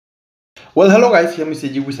Well, hello guys, here Mr.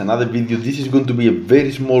 G with another video. This is going to be a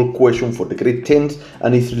very small question for the grade 10s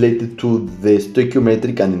and it's related to the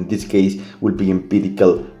stoichiometric and in this case will be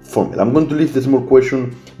empirical formula. I'm going to leave the small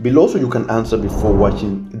question below so you can answer before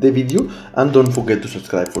watching the video, and don't forget to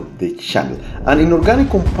subscribe for the channel. An inorganic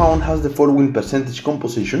compound has the following percentage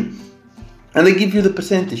composition and they give you the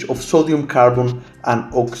percentage of sodium, carbon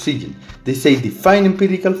and oxygen. They say define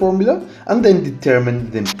empirical formula and then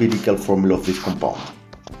determine the empirical formula of this compound.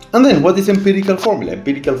 And then what is empirical formula?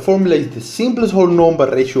 Empirical formula is the simplest whole number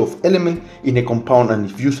ratio of element in a compound,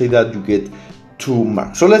 and if you say that you get 2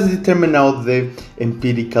 marks. So let's determine now the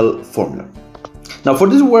empirical formula. Now for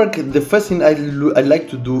this work, the first thing I'd like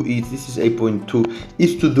to do is, this is 8.2,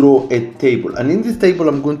 is to draw a table. And in this table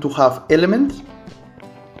I'm going to have elements,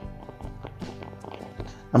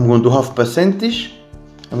 I'm going to have percentage,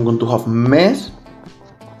 I'm going to have mass,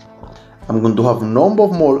 I'm going to have number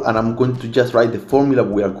of mole, and I'm going to just write the formula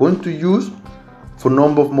we are going to use. For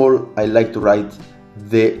number of mole, I like to write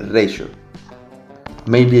the ratio.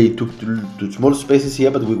 Maybe I took two small spaces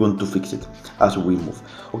here, but we're going to fix it as we move.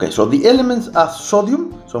 Okay, so the elements are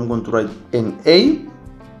sodium, so I'm going to write Na.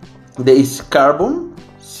 There is carbon,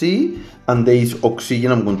 C, and there is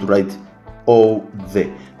oxygen, I'm going to write O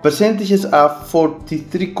there. Percentages are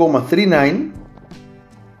 43,39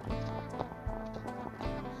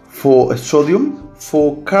 for sodium,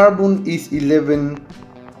 for carbon is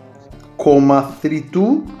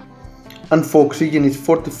 11,32, and for oxygen is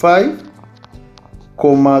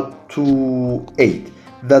 45,28.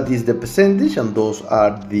 That is the percentage and those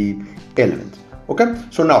are the elements. Okay,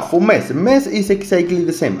 so now for mass is exactly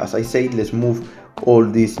the same. As I said, let's move all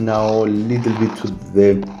this now a little bit to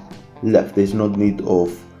the left. There's no need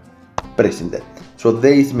of pressing that. So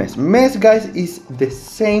there is mass. Mass, guys, is the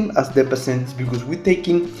same as the percentage because we're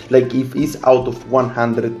taking, like, if it's out of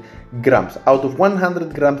 100 grams. Out of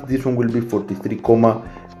 100 grams, this one will be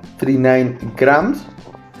 43,39 grams.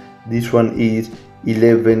 This one is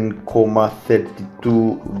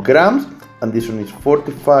 11,32 grams. And this one is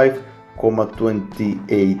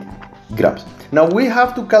 45,28 grams. Now we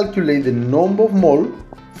have to calculate the number of mole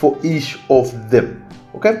for each of them.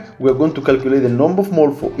 Okay, we are going to calculate the number of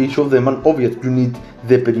mole for each of them, and obviously you need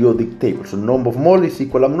the periodic table. So number of mole is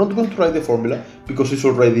equal, I'm not going to write the formula because it's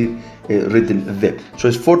already written there. So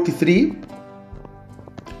it's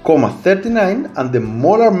 43,39 and the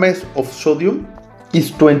molar mass of sodium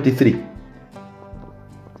is 23.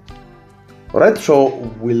 Alright, so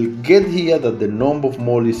we'll get here that the number of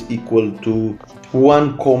mole is equal to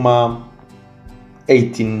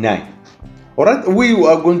 1,89. Alright, we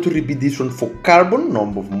are going to repeat this one for carbon.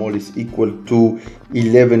 Number of mole is equal to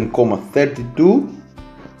 11,32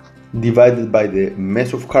 divided by the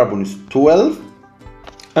mass of carbon is 12,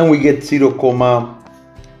 and we get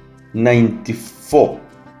 0,94.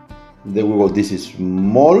 There we go. This is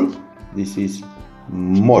mole, this is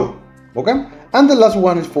mole. Okay, and the last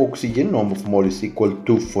one is for oxygen. Number of mole is equal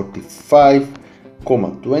to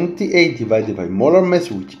 45,28 divided by molar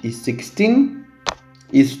mass, which is 16,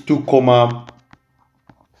 is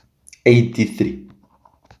 2,83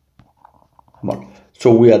 mole.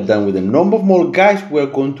 So we are done with the number of mole, guys. We are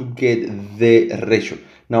going to get the ratio.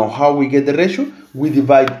 Now how we get the ratio? We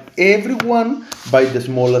divide everyone by the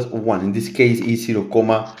smallest one. In this case is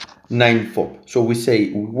 0,94. So we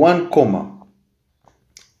say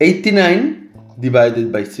 1,89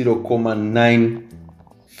 divided by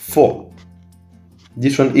 0,94.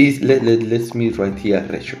 This one is, let me write here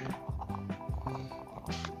ratio.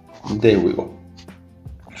 There we go.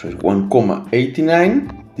 So it's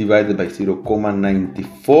 1,89 divided by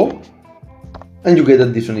 0,94, and you get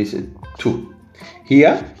that this one is 2.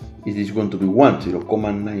 Here it is going to be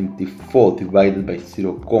 0,94 divided by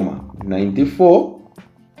 0,94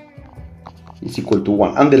 is equal to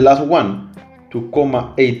 1. And the last one,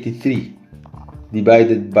 2,83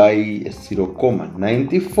 divided by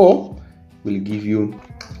 0,94 will give you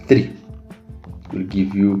 3. Will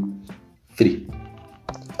give you 3.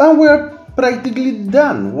 And we're practically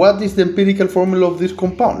done. What is the empirical formula of this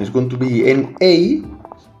compound? It's going to be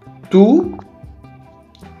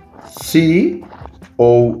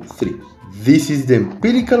Na2CO3. This is the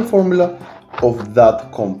empirical formula of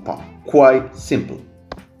that compound. Quite simple.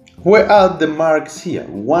 Where are the marks here?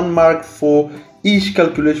 1 mark for each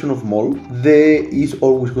calculation of mole. There is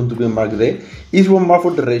always going to be a mark there. Is 1 mark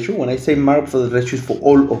for the ratio. When I say mark for the ratio, is for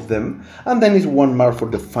all of them, and then is 1 mark for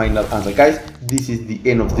the final answer. Guys, this is the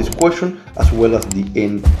end of this question as well as the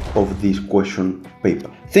end of this question paper.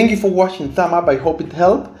 Thank you for watching. Thumb up, I hope it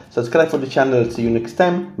helped. Subscribe for the channel. I'll see you next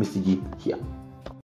time. Mr. G here.